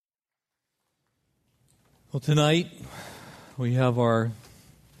Well, tonight we have our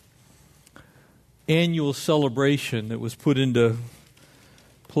annual celebration that was put into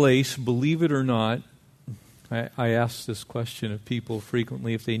place. Believe it or not, I ask this question of people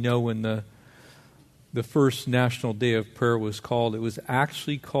frequently if they know when the first National Day of Prayer was called. It was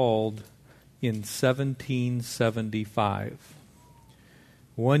actually called in 1775,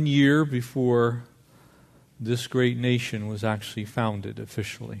 1 year before this great nation was actually founded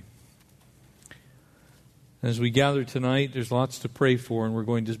officially. As we gather tonight, there's lots to pray for, and we're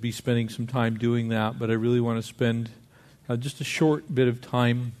going to be spending some time doing that, but I really want to spend just a short bit of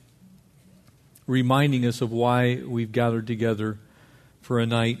time reminding us of why we've gathered together for a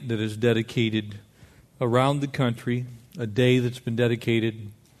night that is dedicated around the country, a day that's been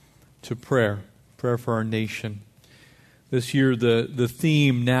dedicated to prayer for our nation. This year, the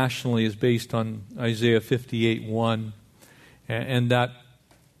theme nationally is based on Isaiah 58:1, and that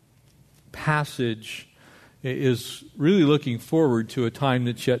passage is really looking forward to a time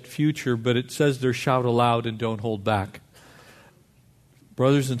that's yet future, but it says there, shout aloud and don't hold back.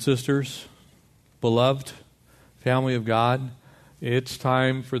 Brothers and sisters, beloved family of God, it's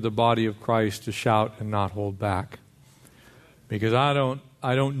time for the body of Christ to shout and not hold back. Because I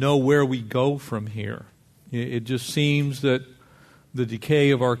don't know where we go from here. It just seems that the decay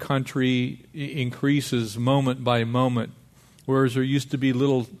of our country increases moment by moment, whereas there used to be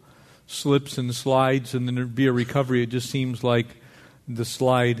little slips and slides, and then there'd be a recovery. It just seems like the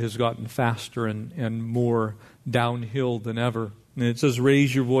slide has gotten faster and more downhill than ever. And it says,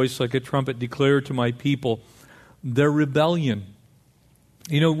 raise your voice like a trumpet, declare to my people their rebellion.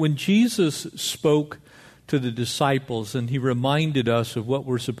 You know, when Jesus spoke to the disciples and he reminded us of what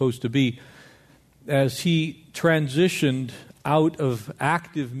we're supposed to be, as he transitioned out of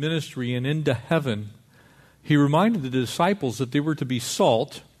active ministry and into heaven, he reminded the disciples that they were to be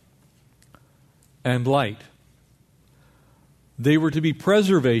salt and light. They were to be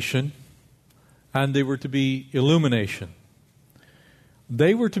preservation, and they were to be illumination.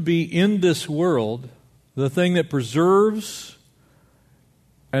 They were to be in this world the thing that preserves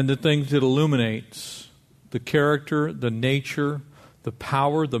and the thing that illuminates the character, the nature, the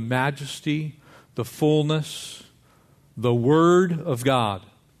power, the majesty, the fullness, the Word of God.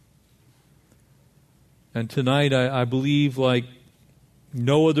 And tonight, I believe, like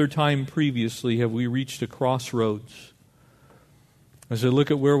no other time previously, have we reached a crossroads. As I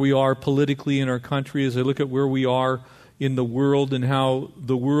look at where we are politically in our country, as I look at where we are in the world and how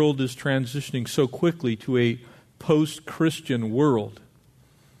the world is transitioning so quickly to a post-Christian world.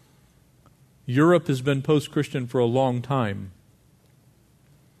 Europe has been post-Christian for a long time.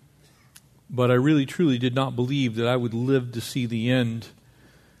 But I really, truly did not believe that I would live to see the end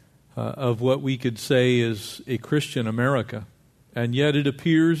of what we could say is a Christian America. And yet it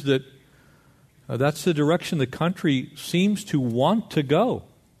appears that that's the direction the country seems to want to go.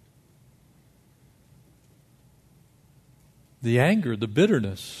 The anger, the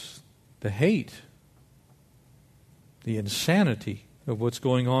bitterness, the hate, the insanity of what's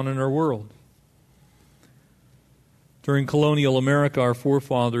going on in our world. During colonial America, our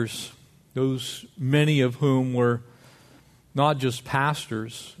forefathers, those many of whom were not just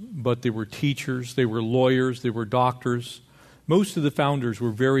pastors, but they were teachers, they were lawyers, they were doctors. Most of the founders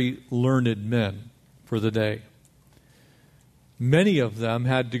were very learned men for the day. Many of them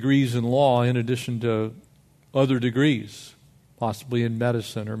had degrees in law in addition to other degrees, possibly in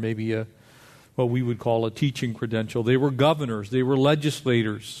medicine or maybe what we would call a teaching credential. They were governors, they were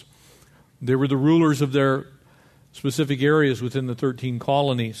legislators, they were the rulers of their specific areas within the 13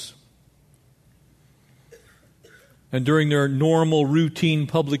 colonies. And during their normal, routine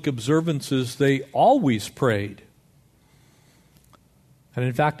public observances, they always prayed. And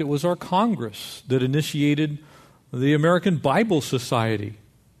in fact, it was our Congress that initiated the American Bible Society,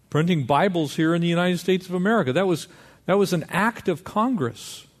 printing Bibles here in the United States of America. That was an act of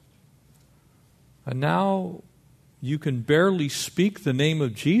Congress. And now you can barely speak the name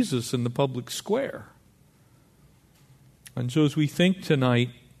of Jesus in the public square. And so as we think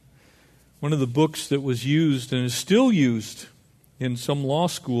tonight, one of the books that was used and is still used in some law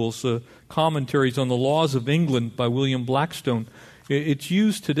schools, commentaries on the laws of England by William Blackstone, it's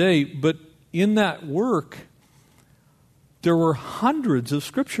used today, but in that work, there were hundreds of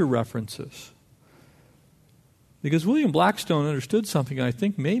scripture references. Because William Blackstone understood something I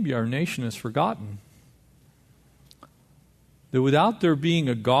think maybe our nation has forgotten. That without there being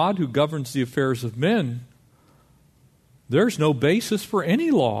a God who governs the affairs of men, there's no basis for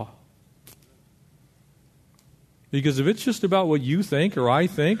any law. Because if it's just about what you think or I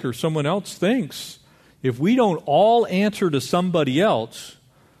think or someone else thinks, if we don't all answer to somebody else,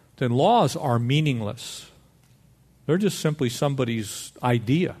 then laws are meaningless. They're just simply somebody's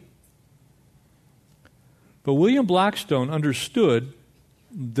idea. But William Blackstone understood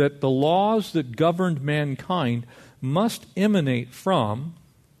that the laws that governed mankind must emanate from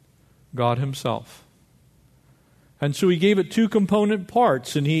God Himself. And so he gave it two component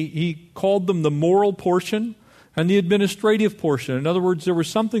parts, and he called them the moral portion and the administrative portion. In other words, there was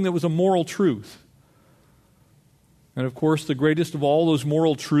something that was a moral truth. And of course, the greatest of all those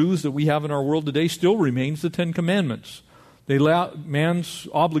moral truths that we have in our world today still remains the Ten Commandments. They lay out man's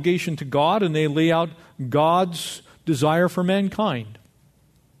obligation to God, and they lay out God's desire for mankind.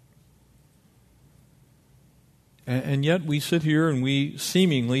 And yet we sit here and we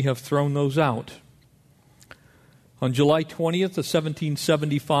seemingly have thrown those out. On July 20th of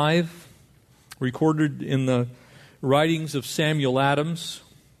 1775, recorded in the writings of Samuel Adams,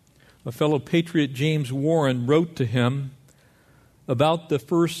 a fellow patriot, James Warren, wrote to him about the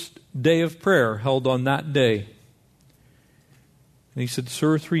first day of prayer held on that day. And he said,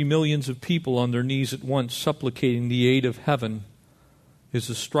 "Sir, 3 millions of people on their knees at once supplicating the aid of heaven is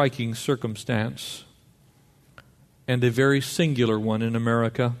a striking circumstance, and a very singular one in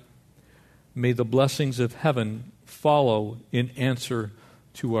America. May the blessings of heaven follow in answer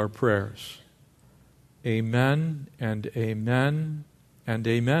to our prayers. Amen and amen and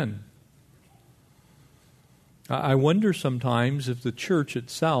amen." I wonder sometimes if the church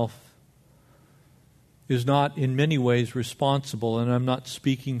itself is not in many ways responsible, and I'm not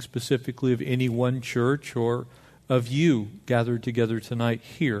speaking specifically of any one church or of you gathered together tonight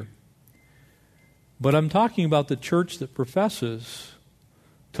here, but I'm talking about the church that professes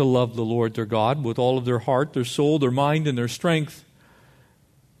to love the Lord their God with all of their heart, their soul, their mind, and their strength,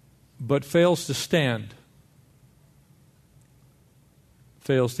 but fails to stand,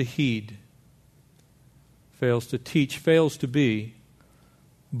 fails to heed, fails to teach, fails to be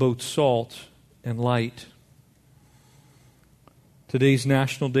both salt and light. Today's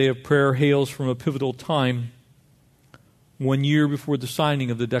National Day of Prayer hails from a pivotal time, 1 year before the signing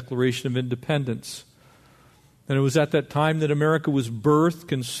of the Declaration of Independence. And it was at that time that America was birthed,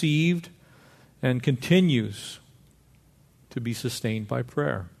 conceived, and continues to be sustained by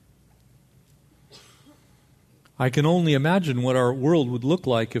prayer. I can only imagine what our world would look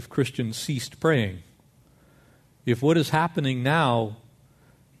like if Christians ceased praying. If what is happening now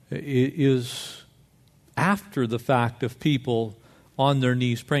is after the fact of people on their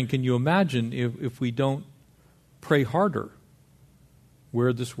knees praying, can you imagine if we don't pray harder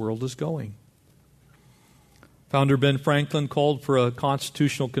where this world is going? Founder Ben Franklin called for a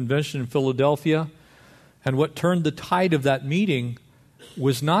constitutional convention in Philadelphia, and what turned the tide of that meeting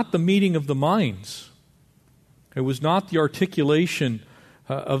was not the meeting of the minds. It was not the articulation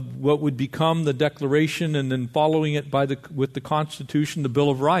of what would become the Declaration and then following it with the Constitution, the Bill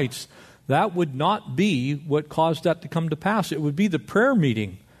of Rights. That would not be what caused that to come to pass. It would be the prayer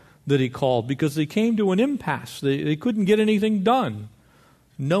meeting that he called, because they came to an impasse. They couldn't get anything done.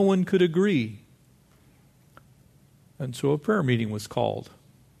 No one could agree. And so a prayer meeting was called.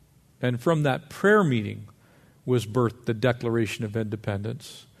 And from that prayer meeting was birthed the Declaration of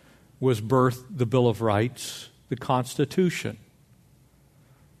Independence, was birthed the Bill of Rights, the Constitution.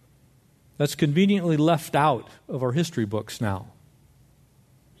 That's conveniently left out of our history books now.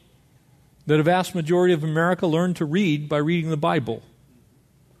 That a vast majority of America learned to read by reading the Bible.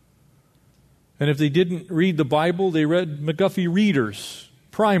 And if they didn't read the Bible, they read McGuffey readers,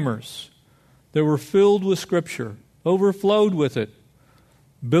 primers that were filled with Scripture, overflowed with it,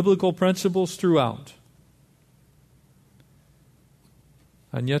 biblical principles throughout.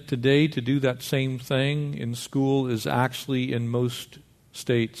 And yet today, to do that same thing in school is actually, in most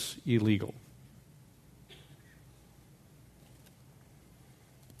states, illegal.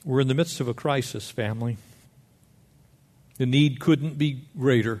 We're in the midst of a crisis, family. The need couldn't be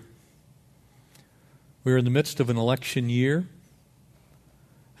greater. We're in the midst of an election year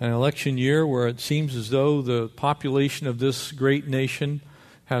where it seems as though the population of this great nation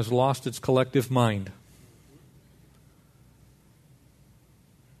has lost its collective mind.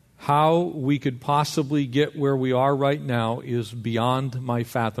 How we could possibly get where we are right now is beyond my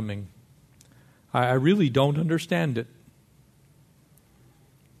fathoming. I really don't understand it.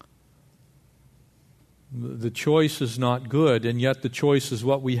 The choice is not good, and yet the choice is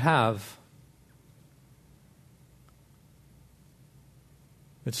what we have.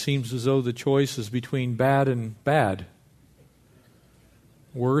 It seems as though the choice is between bad and bad.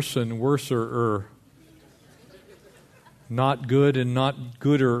 Worse and worser. Not good and not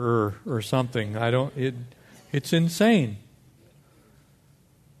gooder or something. It's insane.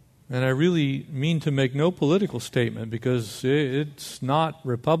 And I really mean to make no political statement, because it's not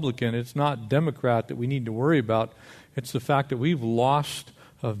Republican, it's not Democrat that we need to worry about. It's the fact that we've lost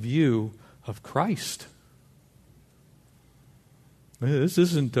a view of Christ. This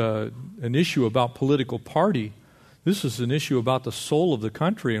isn't an issue about political party. This is an issue about the soul of the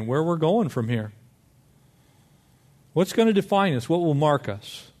country and where we're going from here. What's going to define us? What will mark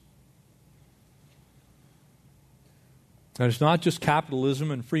us? And it's not just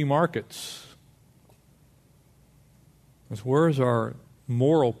capitalism and free markets. It's where's our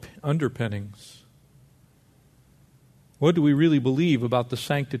moral underpinnings? What do we really believe about the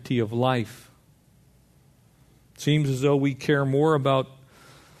sanctity of life? It seems as though we care more about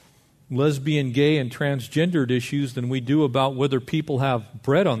lesbian, gay, and transgendered issues than we do about whether people have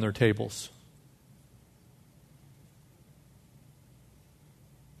bread on their tables.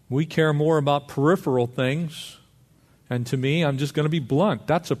 We care more about peripheral things. And to me, I'm just going to be blunt,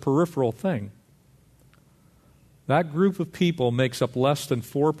 that's a peripheral thing. That group of people makes up less than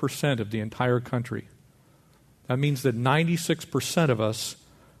 4% of the entire country. That means that 96% of us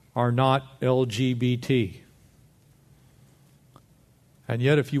are not LGBT. And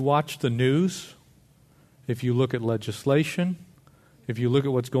yet, if you watch the news, if you look at legislation, if you look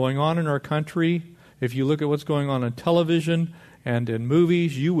at what's going on in our country, if you look at what's going on television and in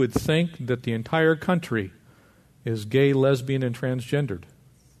movies, you would think that the entire country is gay, lesbian, and transgendered,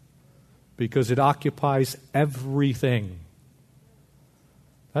 because it occupies everything.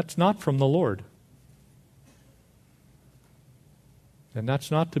 That's not from the Lord. And that's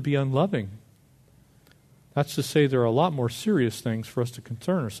not to be unloving. That's to say there are a lot more serious things for us to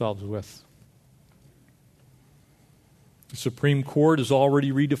concern ourselves with. The Supreme Court has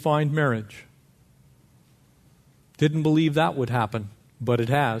already redefined marriage. Didn't believe that would happen, but it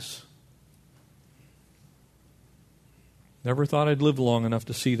has. Never thought I'd live long enough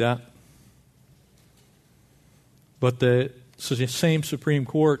to see that. But the same Supreme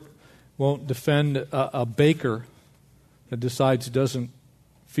Court won't defend a baker that decides he doesn't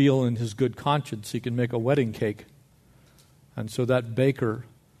feel in his good conscience he can make a wedding cake. And so that baker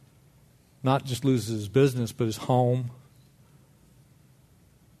not just loses his business, but his home.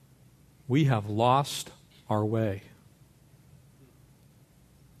 We have lost our way.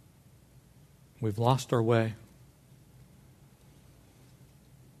 We've lost our way.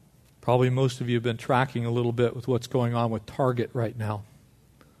 Probably most of you have been tracking a little bit with what's going on with Target right now.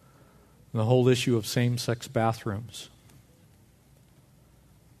 And the whole issue of same-sex bathrooms.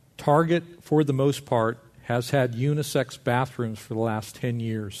 Target, for the most part, has had unisex bathrooms for the last 10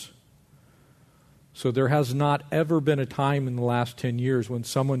 years. So there has not ever been a time in the last 10 years when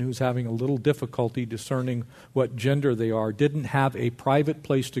someone who's having a little difficulty discerning what gender they are didn't have a private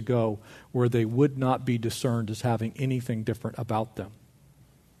place to go where they would not be discerned as having anything different about them.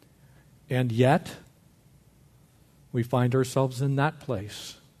 And yet, we find ourselves in that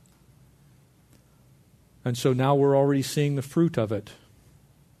place. And so now we're already seeing the fruit of it.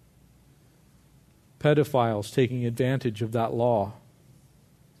 Pedophiles taking advantage of that law.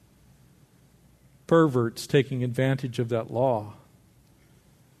 Perverts taking advantage of that law.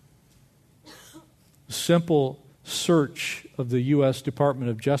 A simple search of the U.S.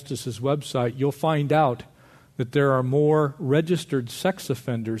 Department of Justice's website, you'll find out that there are more registered sex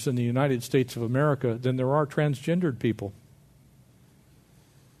offenders in the United States of America than there are transgendered people.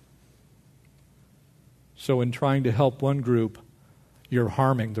 So in trying to help one group, you're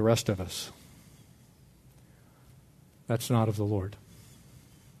harming the rest of us. That's not of the Lord.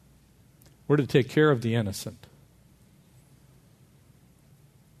 We're to take care of the innocent.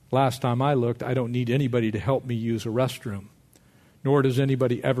 Last time I looked, I don't need anybody to help me use a restroom, nor does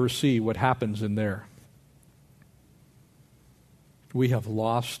anybody ever see what happens in there. We have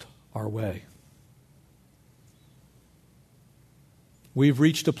lost our way. We've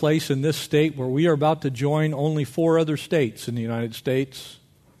reached a place in this state where we are about to join only 4 other states in the United States.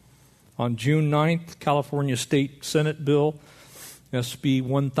 On June 9th, California State Senate Bill SB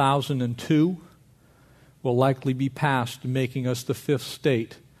 1002 will likely be passed, making us the 5th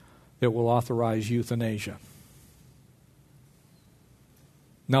state that will authorize euthanasia.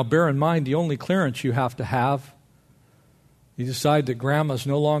 Now bear in mind, the only clearance you have to have, you decide that grandma's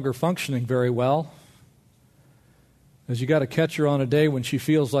no longer functioning very well, is you got to catch her on a day when she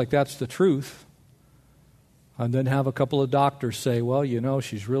feels like that's the truth, and then have a couple of doctors say, well, you know,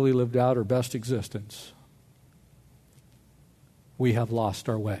 she's really lived out her best existence. We have lost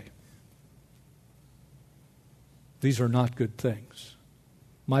our way. These are not good things.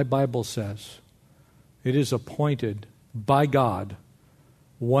 My Bible says it is appointed by God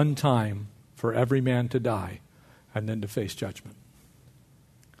one time for every man to die and then to face judgment.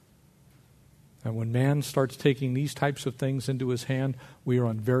 And when man starts taking these types of things into his hand, we are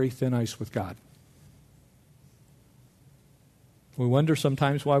on very thin ice with God. We wonder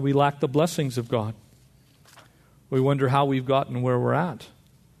sometimes why we lack the blessings of God. We wonder how we've gotten where we're at.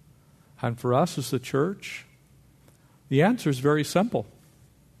 And for us as the church, the answer is very simple.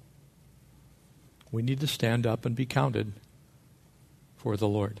 We need to stand up and be counted for the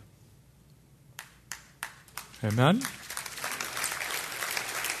Lord. Amen?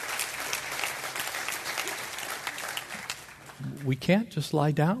 We can't just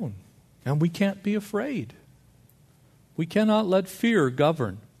lie down, and we can't be afraid. We cannot let fear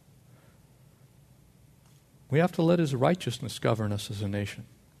govern. We have to let His righteousness govern us as a nation.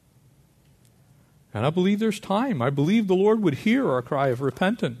 And I believe there's time. I believe the Lord would hear our cry of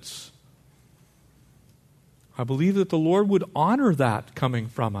repentance. I believe that the Lord would honor that coming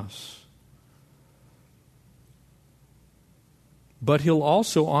from us. But He'll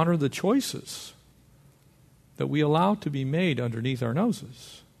also honor the choices that we allow to be made underneath our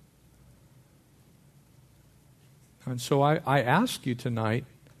noses. And so I ask you tonight,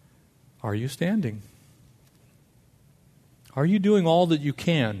 are you standing? Are you doing all that you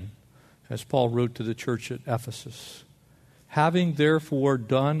can, as Paul wrote to the church at Ephesus? Having therefore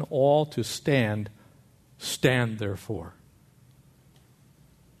done all to stand, stand therefore.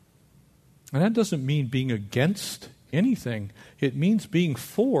 And that doesn't mean being against anything. It means being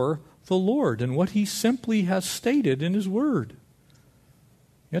for the Lord and what He simply has stated in His Word.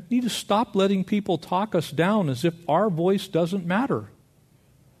 You need to stop letting people talk us down as if our voice doesn't matter.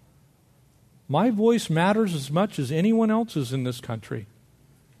 My voice matters as much as anyone else's in this country.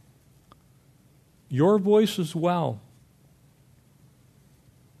 Your voice as well.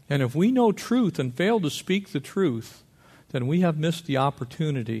 And if we know truth and fail to speak the truth, then we have missed the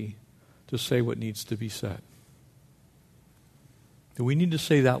opportunity to say what needs to be said. Do we need to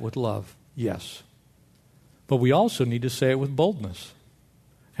say that with love? Yes. But we also need to say it with boldness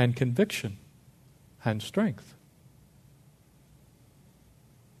and conviction and strength.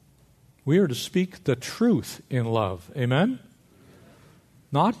 We are to speak the truth in love. Amen?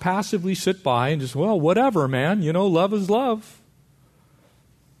 Not passively sit by and just, well, whatever, man. You know, love is love.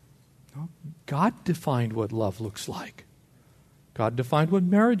 No, God defined what love looks like. God defined what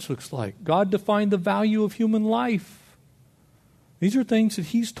marriage looks like. God defined the value of human life. These are things that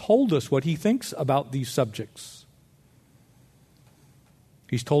He's told us what He thinks about these subjects.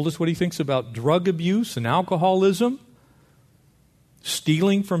 He's told us what He thinks about drug abuse and alcoholism,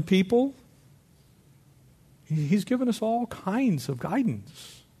 stealing from people. He's given us all kinds of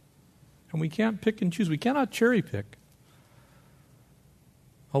guidance. And we can't pick and choose. We cannot cherry pick.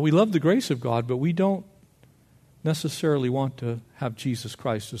 Well, we love the grace of God, but we don't necessarily want to have Jesus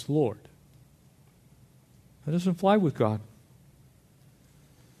Christ as Lord. That doesn't fly with God.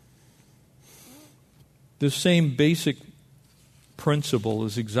 This same basic principle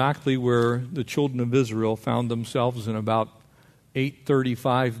is exactly where the children of Israel found themselves in about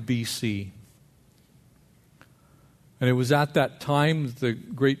 835 BC. And it was at that time that the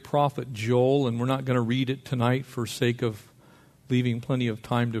great prophet Joel, and we're not going to read it tonight for sake of leaving plenty of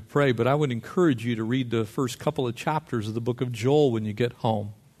time to pray, but I would encourage you to read the first couple of chapters of the book of Joel when you get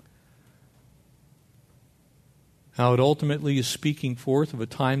home. How it ultimately is speaking forth of a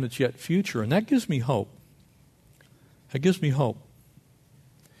time that's yet future, and that gives me hope. That gives me hope.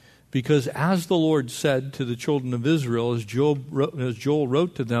 Because as the Lord said to the children of Israel, as Joel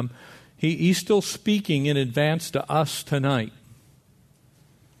wrote to them, He's still speaking in advance to us tonight.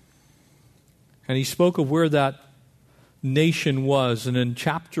 And He spoke of where that nation was. And in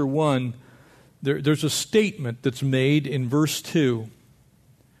chapter 1, there's a statement that's made in verse 2.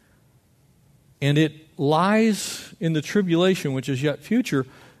 And it lies in the tribulation, which is yet future.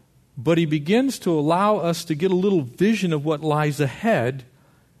 But He begins to allow us to get a little vision of what lies ahead.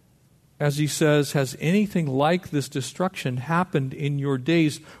 As He says, has anything like this destruction happened in your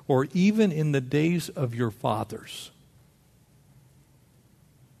days, or even in the days of your fathers?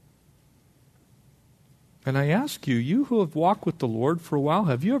 And I ask you, you who have walked with the Lord for a while,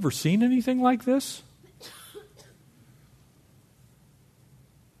 have you ever seen anything like this?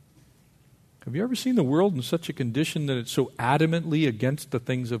 Have you ever seen the world in such a condition that it's so adamantly against the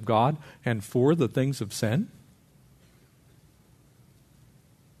things of God and for the things of sin?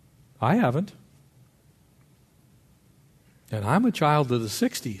 I haven't. And I'm a child of the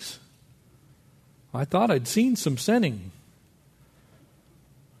 60s. I thought I'd seen some sinning.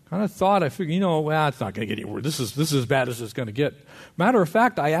 I figured, well, it's not going to get any worse. This is as bad as it's going to get. Matter of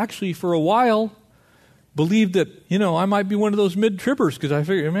fact, I actually, for a while, believed that, I might be one of those mid-tribbers, because I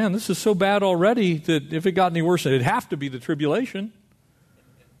figured, man, this is so bad already that if it got any worse, it'd have to be the tribulation.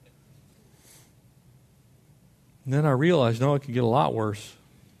 And then I realized, no, it could get a lot worse.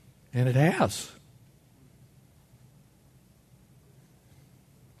 And it has.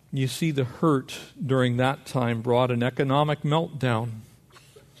 You see, the hurt during that time brought an economic meltdown.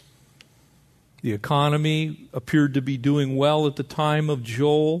 The economy appeared to be doing well at the time of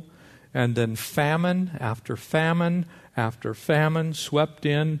Joel, and then famine after famine after famine swept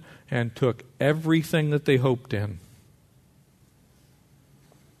in and took everything that they hoped in.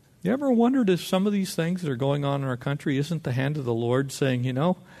 You ever wondered if some of these things that are going on in our country isn't the hand of the Lord saying, you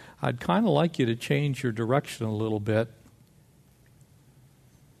know, I'd kind of like you to change your direction a little bit.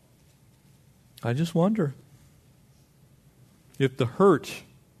 I just wonder if the hurt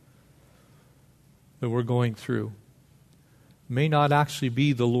that we're going through may not actually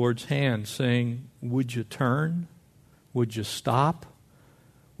be the Lord's hand saying, would you turn? Would you stop?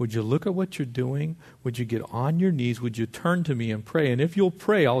 Would you look at what you're doing? Would you get on your knees? Would you turn to me and pray? And if you'll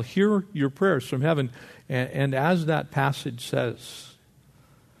pray, I'll hear your prayers from heaven. And as that passage says,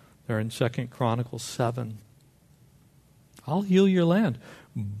 there in 2 Chronicles 7, I'll heal your land.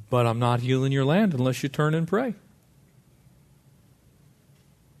 But I'm not healing your land unless you turn and pray.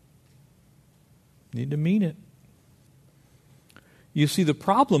 You need to mean it. You see, the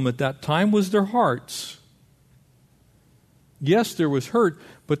problem at that time was their hearts. Yes, there was hurt,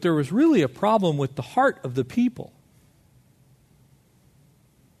 but there was really a problem with the heart of the people.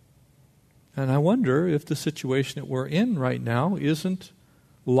 And I wonder if the situation that we're in right now isn't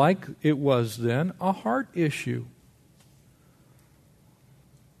like it was then, a heart issue.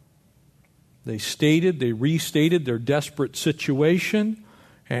 They restated their desperate situation.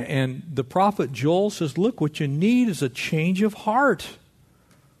 And the prophet Joel says, look, what you need is a change of heart.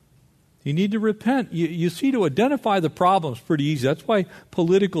 You need to repent. You see, to identify the problem is pretty easy. That's why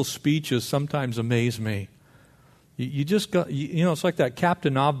political speeches sometimes amaze me. You just got, it's like that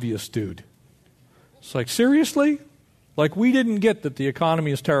Captain Obvious dude. It's like, seriously? Like we didn't get that the economy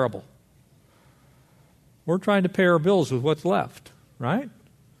is terrible. We're trying to pay our bills with what's left, right?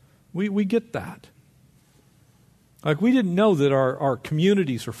 We get that. Like we didn't know that our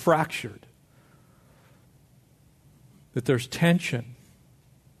communities are fractured, that there's tension.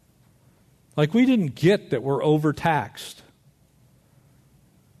 Like we didn't get that we're overtaxed.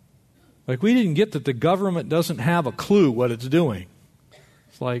 Like we didn't get that the government doesn't have a clue what it's doing.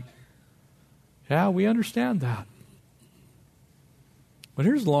 It's like, yeah, we understand that. But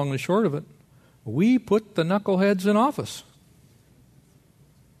here's the long and the short of it. We put the knuckleheads in office.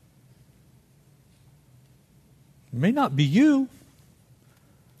 It may not be you,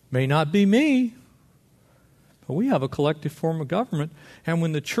 may not be me, but we have a collective form of government. And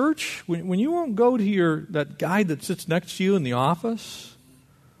when the church, when you won't go to that guy that sits next to you in the office,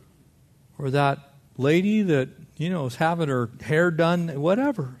 or that lady that, is having her hair done,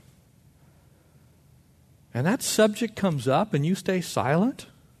 whatever, and that subject comes up and you stay silent,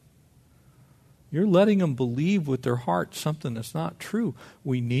 you're letting them believe with their heart something that's not true.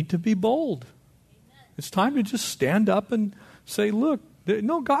 We need to be bold. It's time to just stand up and say, look,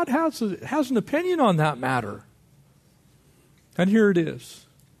 no, God has an opinion on that matter. And here it is.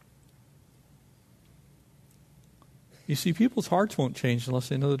 You see, people's hearts won't change unless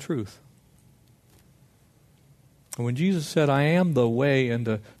they know the truth. And when Jesus said, I am the way and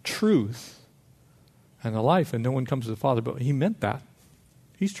the truth and the life, and no one comes to the Father, but he meant that.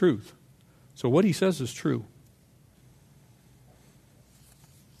 He's truth. So what he says is true.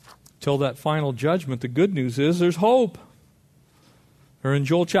 Till that final judgment, the good news is there's hope. Or in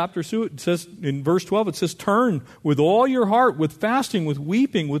Joel chapter 2, it says, in verse 12, it says, turn with all your heart, with fasting, with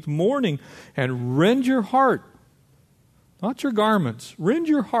weeping, with mourning, and rend your heart. Not your garments. Rend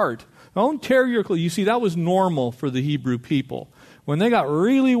your heart. Don't tear your clothes. You see, that was normal for the Hebrew people. When they got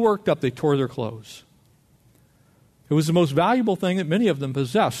really worked up, they tore their clothes. It was the most valuable thing that many of them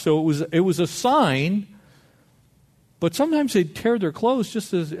possessed. So it was a sign. But sometimes they'd tear their clothes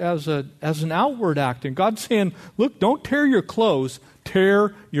just as an outward act. And God's saying, look, don't tear your clothes,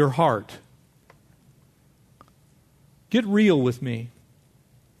 tear your heart. Get real with me.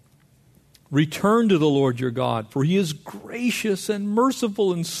 Return to the Lord your God, for he is gracious and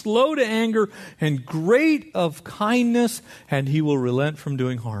merciful and slow to anger and great of kindness, and he will relent from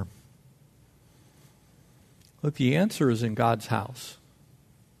doing harm. Look, the answer is in God's house.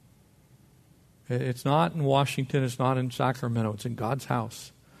 It's not in Washington. It's not in Sacramento. It's in God's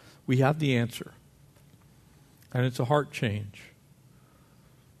house. We have the answer. And it's a heart change.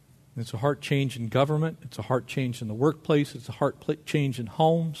 It's a heart change in government. It's a heart change in the workplace. It's a heart change in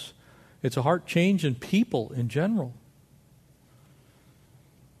homes. It's a heart change in people in general.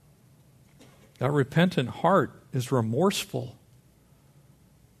 That repentant heart is remorseful.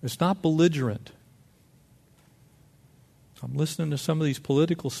 It's not belligerent. I'm listening to some of these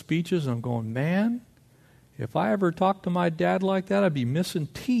political speeches and I'm going, man, if I ever talked to my dad like that, I'd be missing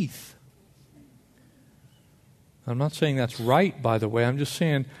teeth. I'm not saying that's right, by the way. I'm just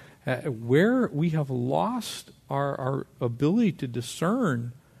saying where we have lost our ability to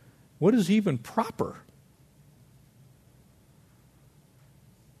discern what is even proper.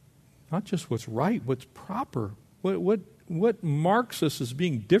 Not just what's right, what's proper. What marks us as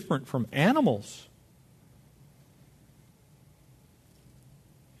being different from animals?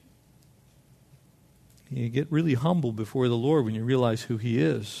 You get really humble before the Lord when you realize who He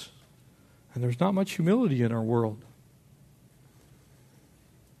is. And there's not much humility in our world.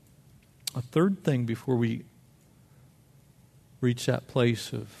 A third thing before we reach that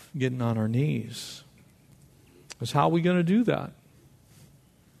place of getting on our knees is how are we going to do that?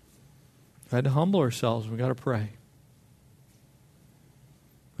 We had to humble ourselves. We've got to pray.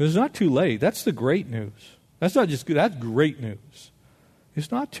 But it's not too late. That's the great news. That's not just good. That's great news.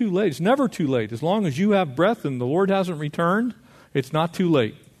 It's not too late. It's never too late. As long as you have breath and the Lord hasn't returned, it's not too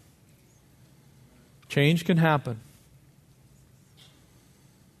late. Change can happen.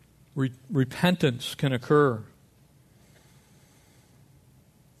 Repentance can occur.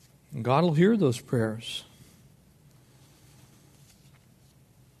 And God will hear those prayers.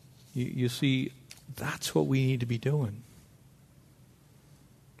 You see, that's what we need to be doing.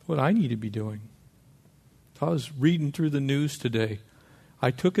 What I need to be doing. I was reading through the news today. I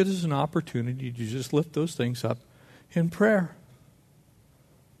took it as an opportunity to just lift those things up in prayer.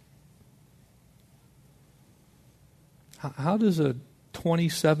 How does a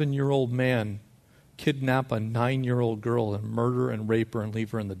 27-year-old man kidnap a 9-year-old girl and murder and rape her and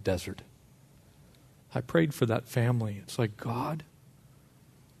leave her in the desert? I prayed for that family. It's like, God,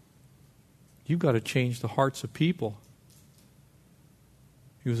 you've got to change the hearts of people.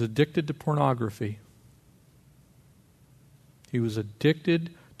 He was addicted to pornography. He was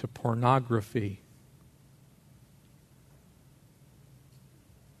addicted to pornography.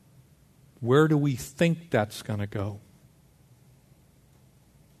 Where do we think that's going to go?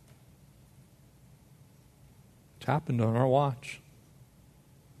 It's happened on our watch.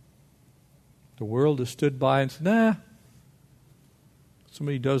 The world has stood by and said, nah.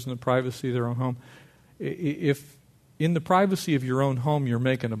 Somebody does in the privacy of their own home. If in the privacy of your own home you're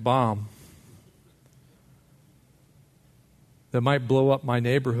making a bomb that might blow up my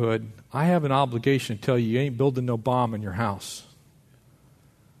neighborhood, I have an obligation to tell you ain't building no bomb in your house.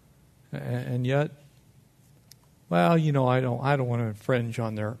 And yet, well, you know, I don't want to infringe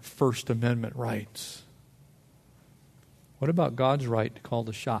on their First Amendment rights. What about God's right to call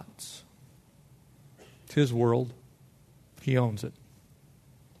the shots? It's His world. He owns it.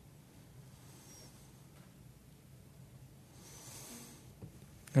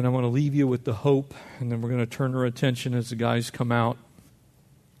 And I want to leave you with the hope, and then we're going to turn our attention as the guys come out.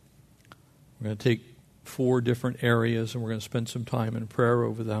 We're going to take 4 different areas, and we're going to spend some time in prayer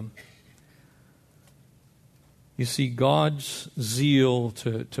over them. You see, God's zeal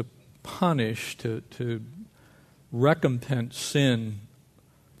to punish, to recompense sin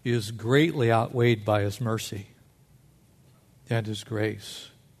is greatly outweighed by His mercy and His grace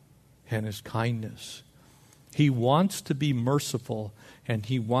and His kindness. He wants to be merciful and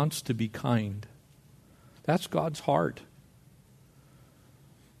He wants to be kind. That's God's heart.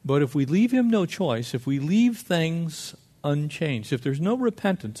 But if we leave Him no choice, if we leave things unchanged, if there's no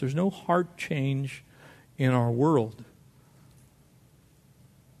repentance, there's no heart change in our world,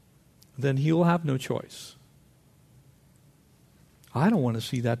 then He will have no choice. I don't want to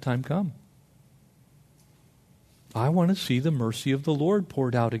see that time come. I want to see the mercy of the Lord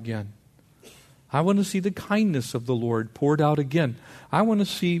poured out again. I want to see the kindness of the Lord poured out again. I want to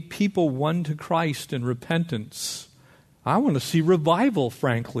see people won to Christ in repentance. I want to see revival,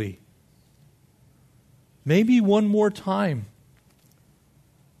 frankly. Maybe one more time.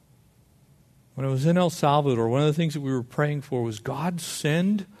 When I was in El Salvador, one of the things that we were praying for was, God,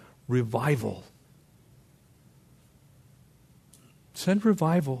 send revival. Send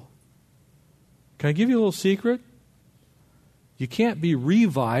revival. Can I give you a little secret? You can't be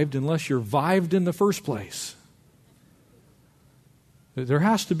revived unless you're vived in the first place. There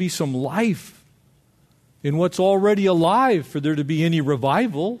has to be some life in what's already alive for there to be any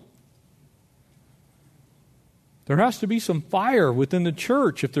revival. There has to be some fire within the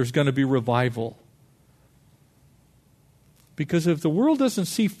church if there's going to be revival. Because if the world doesn't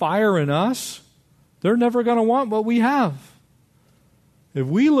see fire in us, they're never going to want what we have. If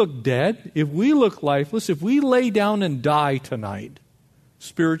we look dead, if we look lifeless, if we lay down and die tonight,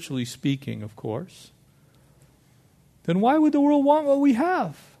 spiritually speaking, of course, then why would the world want what we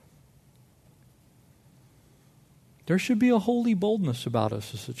have? There should be a holy boldness about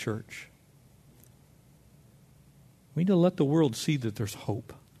us as a church. We need to let the world see that there's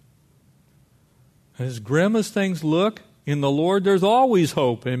hope. As grim as things look, in the Lord there's always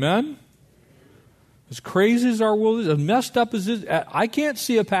hope. Amen? As crazy as our world is, as messed up as it is, I can't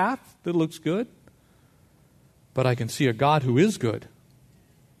see a path that looks good, but I can see a God who is good,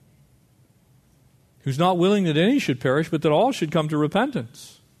 who's not willing that any should perish, but that all should come to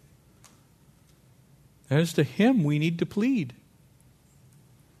repentance. And it's to Him we need to plead.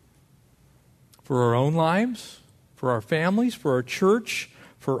 For our own lives, for our families, for our church,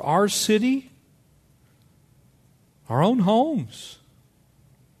 for our city, our own homes.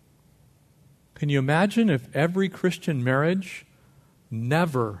 Can you imagine if every Christian marriage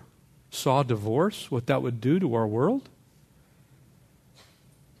never saw divorce, what that would do to our world?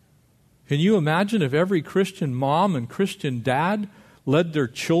 Can you imagine if every Christian mom and Christian dad led their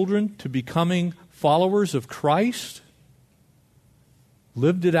children to becoming followers of Christ?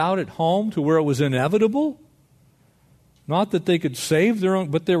 Lived it out at home to where it was inevitable? Not that they could save their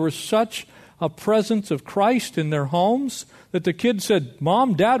own, but there was such a presence of Christ in their homes that the kids said,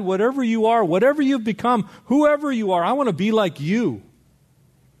 Mom, Dad, whatever you are, whatever you've become, whoever you are, I want to be like you.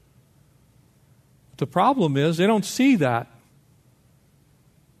 But the problem is they don't see that.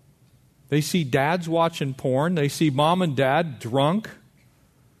 They see dads watching porn. They see mom and dad drunk.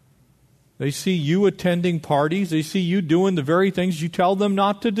 They see you attending parties. They see you doing the very things you tell them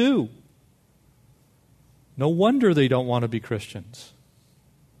not to do. No wonder they don't want to be Christians.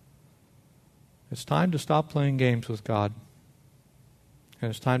 It's time to stop playing games with God.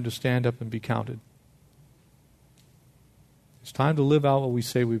 And it's time to stand up and be counted. It's time to live out what we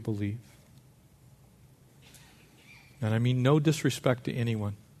say we believe. And I mean no disrespect to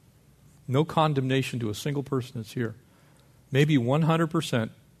anyone. No condemnation to a single person that's here. Maybe 100%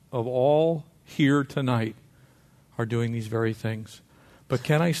 of all here tonight are doing these very things. But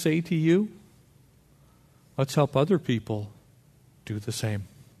can I say to you, let's help other people do the same.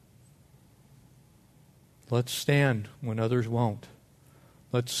 Let's stand when others won't.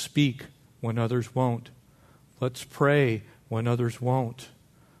 Let's speak when others won't. Let's pray when others won't.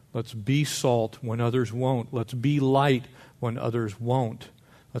 Let's be salt when others won't. Let's be light when others won't.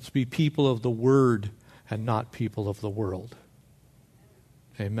 Let's be people of the Word and not people of the world.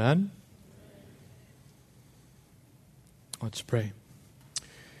 Amen? Let's pray.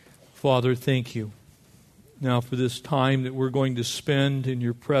 Father, thank you now for this time that we're going to spend in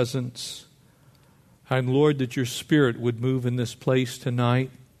your presence. And Lord, that your Spirit would move in this place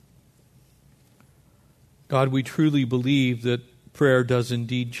tonight. God, we truly believe that prayer does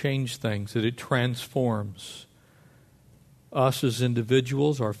indeed change things, that it transforms us as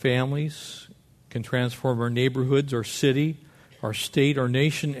individuals, our families, can transform our neighborhoods, our city, our state, our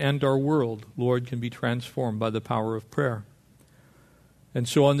nation, and our world. Lord, can be transformed by the power of prayer. And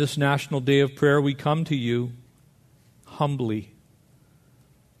so on this National Day of Prayer, we come to you humbly.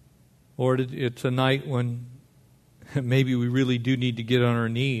 Lord, it's a night when maybe we really do need to get on our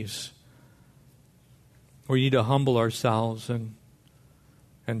knees. We need to humble ourselves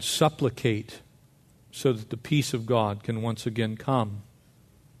and supplicate so that the peace of God can once again come.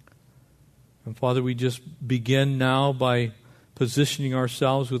 And Father, we just begin now by positioning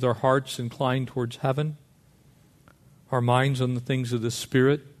ourselves with our hearts inclined towards heaven, our minds on the things of the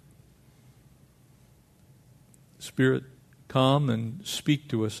Spirit. Spirit, come and speak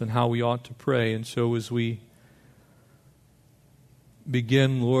to us and how we ought to pray. And so as we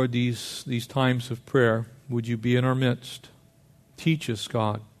begin, Lord, these times of prayer, would you be in our midst? Teach us,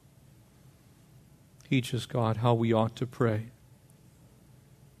 God. Teach us, God, how we ought to pray.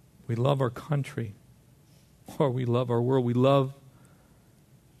 We love our country. Lord, we love our world. We love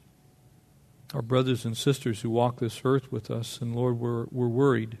our brothers and sisters who walk this earth with us. And Lord, we're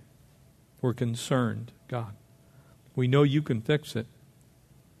worried. We're concerned, God. We know you can fix it.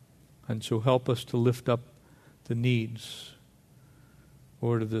 And so help us to lift up the needs,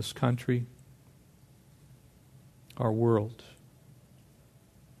 Lord, of this country, our world.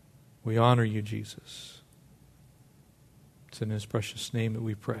 We honor you, Jesus. It's in his precious name that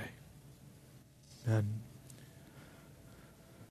we pray. Amen.